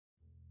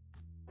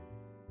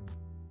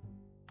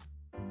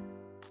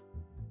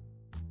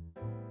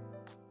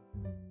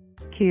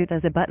cute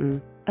as a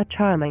button, a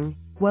charming,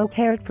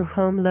 well-cared-for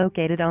home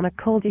located on a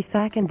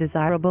cul-de-sac and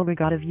desirable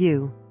regatta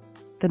view.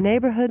 The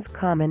neighborhood's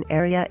common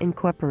area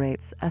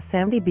incorporates a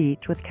sandy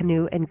beach with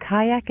canoe and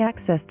kayak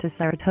access to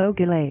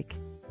Saratoga Lake.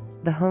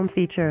 The home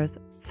features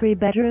 3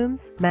 bedrooms,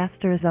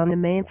 masters on the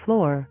main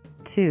floor,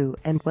 2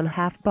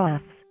 1/2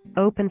 baths,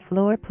 open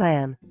floor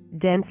plan,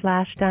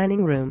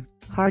 den/dining room,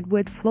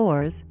 hardwood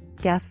floors,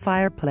 gas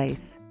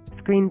fireplace,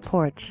 screen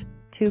porch,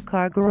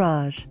 2-car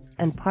garage,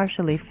 and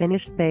partially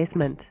finished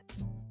basement.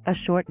 A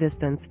short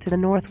distance to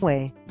the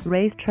Northway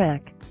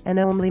racetrack, and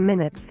only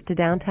minutes to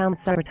downtown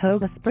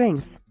Saratoga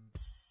Springs.